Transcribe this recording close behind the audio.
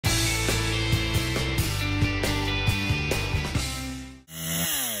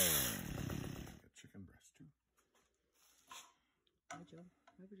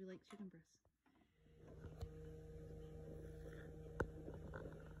you like chicken breast.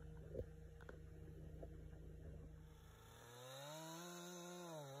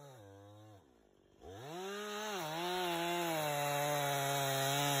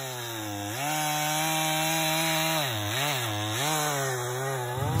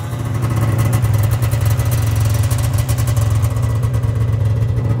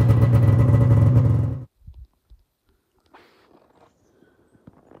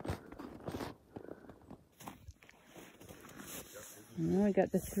 I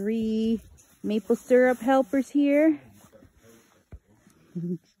got the 3 maple syrup helpers here.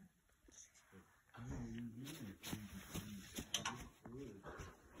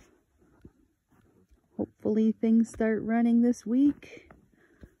 Hopefully things start running this week.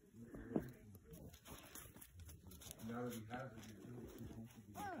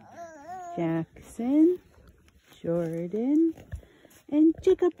 Jackson, Jordan, and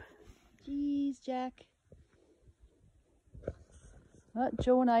Jacob. Jeez, Jack.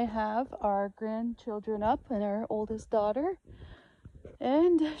 Joe and I have our grandchildren up and our oldest daughter.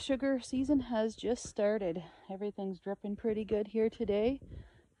 And sugar season has just started. Everything's dripping pretty good here today.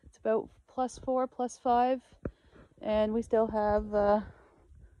 It's about +4, +5. And we still have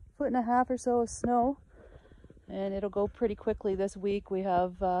 1.5 feet or so of snow. And it'll go pretty quickly this week. We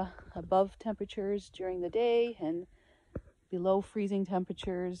have above temperatures during the day and below freezing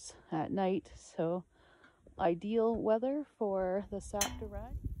temperatures at night. So ideal weather for the sap to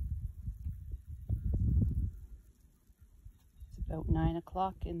ride. It's about 9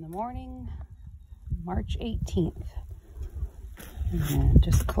 o'clock in the morning, March 18th. And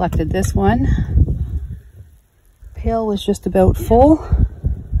just collected this one. Pail was just about full.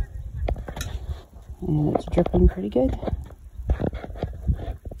 And it's dripping pretty good.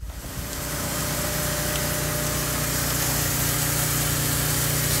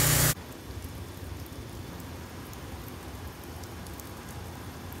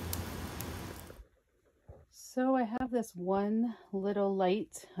 So I have this one little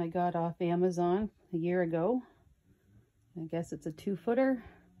light I got off Amazon a year ago. I guess it's a 2-footer.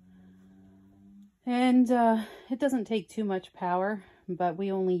 And it doesn't take too much power, but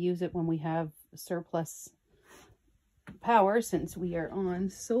we only use it when we have surplus power since we are on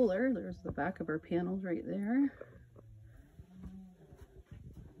solar. There's the back of our panels right there.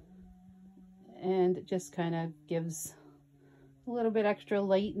 And it just kind of gives a little bit extra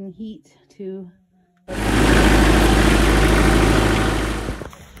light and heat to...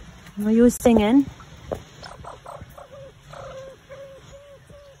 Are you singing?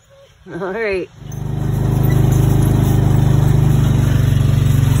 All right.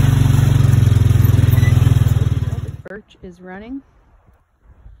 The birch is running.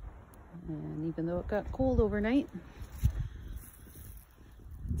 And even though it got cold overnight,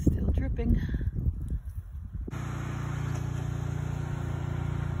 it's still dripping.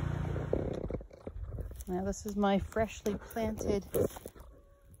 Now this is my freshly planted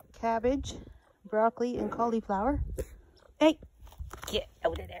cabbage, broccoli, and cauliflower. Hey, get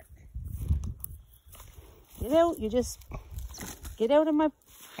out of there. Get out. You just get out of my...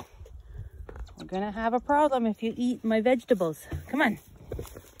 We're gonna have a problem if you eat my vegetables. Come on.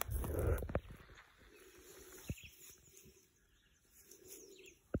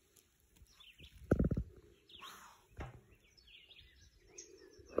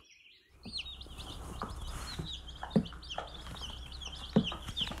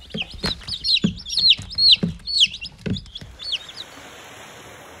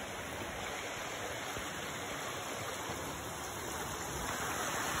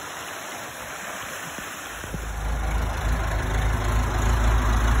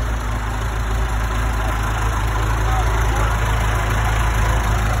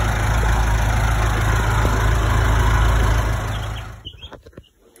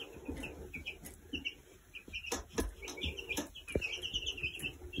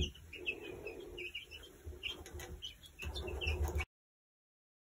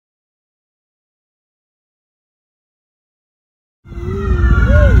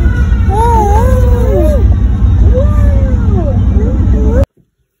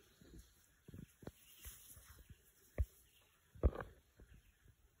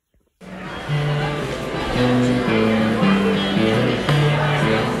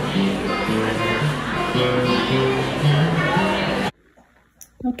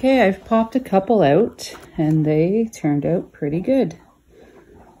 Okay, I've popped a couple out and they turned out pretty good.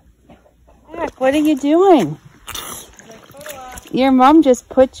 Jack, what are you doing? Your mom just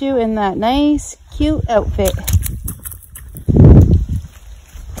put you in that nice, cute outfit.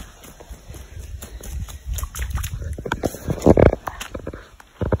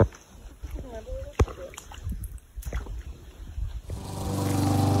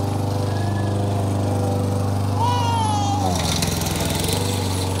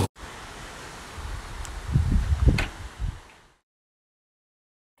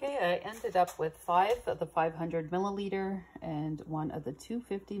 it up with 5 of the 500 milliliter and 1 of the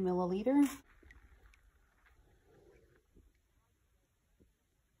 250 milliliter.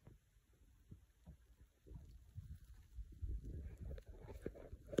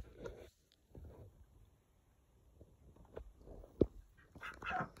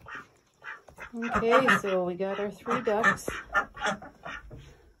 Okay, so we got our 3 ducks.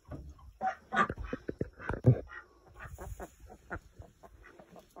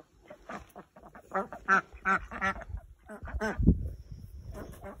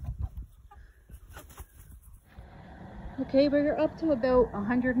 Okay, we're up to about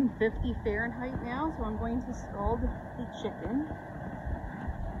 150 Fahrenheit now, so I'm going to scald the chicken.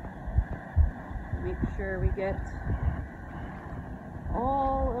 Make sure we get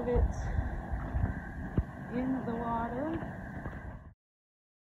all of it in the water.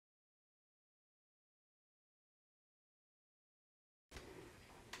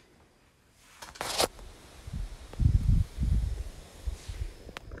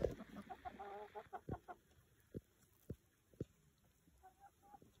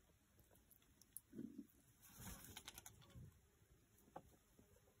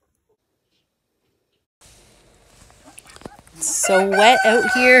 It's so wet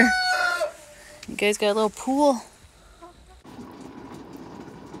out here. You guys got a little pool.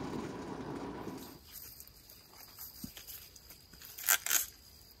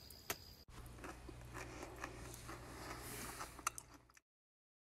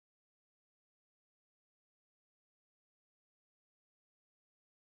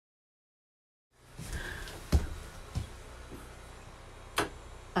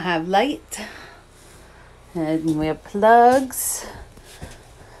 I have light, and we have plugs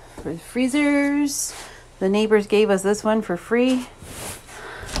for the freezers. The neighbors gave us this one for free.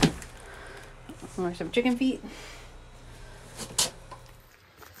 There's some chicken feet.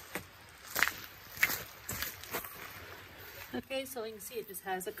 Okay, so you can see it just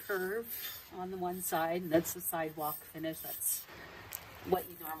has a curve on the one side, and that's the sidewalk finish. That's what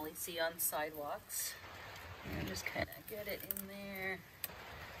you normally see on sidewalks. And just kind of get it in there.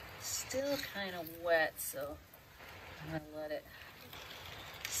 Still kind of wet, so I'm gonna let it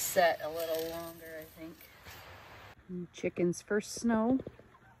set a little longer, I think. Chicken's first snow.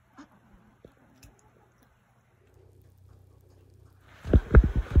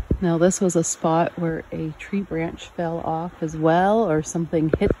 Now this was a spot where a tree branch fell off as well, or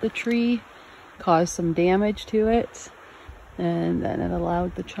something hit the tree, caused some damage to it, and then it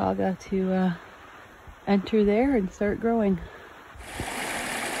allowed the chaga to enter there and start growing.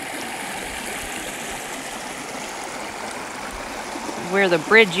 Where the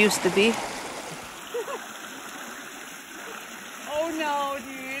bridge used to be. Oh no,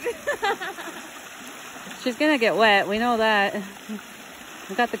 dude. She's gonna get wet, we know that.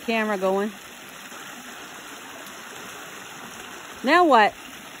 We got the camera going. Now what?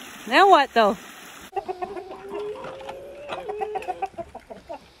 Now what though?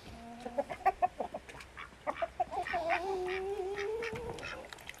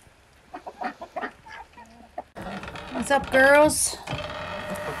 What's up, girls?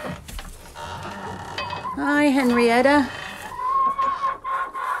 Hi, Henrietta.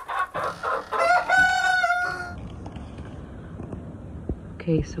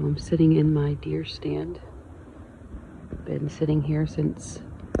 Okay, so I'm sitting in my deer stand. Been sitting here since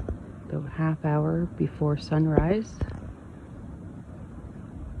about half hour before sunrise.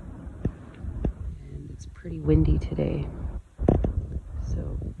 And it's pretty windy today.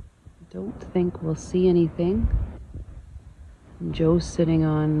 So I don't think we'll see anything. Joe's sitting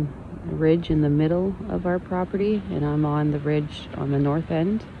on a ridge in the middle of our property, and I'm on the ridge on the north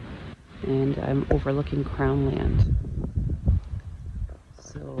end, and I'm overlooking Crown land.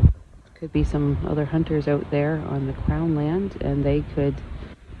 So could be some other hunters out there on the Crown land, and they could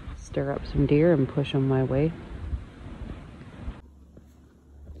stir up some deer and push them my way.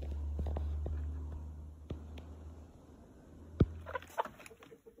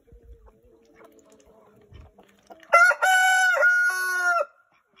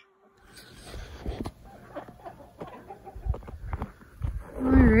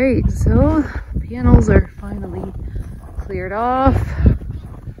 Alright, so panels are finally cleared off.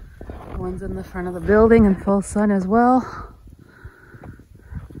 One's in the front of the building in full sun as well.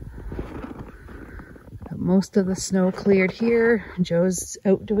 Got most of the snow cleared here. Joe's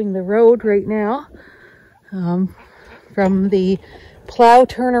out doing the road right now. From the plow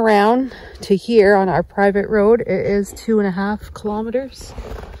turnaround to here on our private road, it is 2.5 kilometers.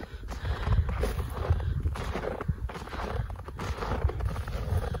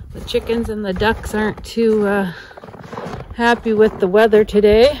 The chickens and the ducks aren't too happy with the weather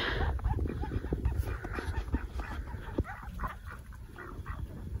today.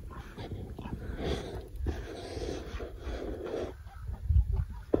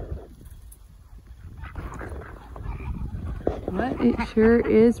 But it sure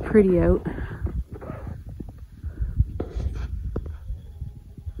is pretty out.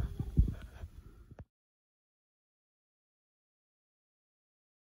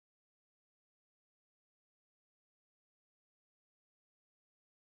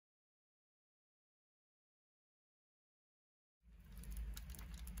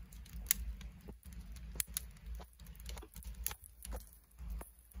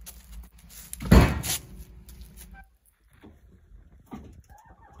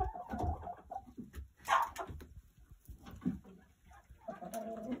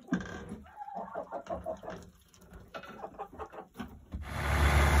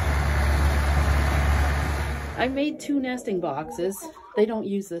 I made 2 nesting boxes. They don't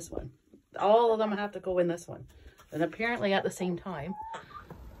use this one. All of them have to go in this one. And apparently at the same time.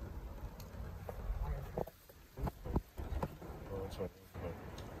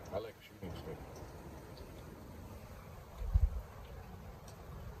 I like shooting stick.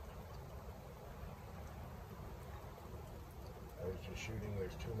 I was just shooting,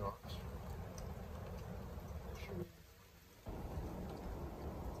 there's 2 knots.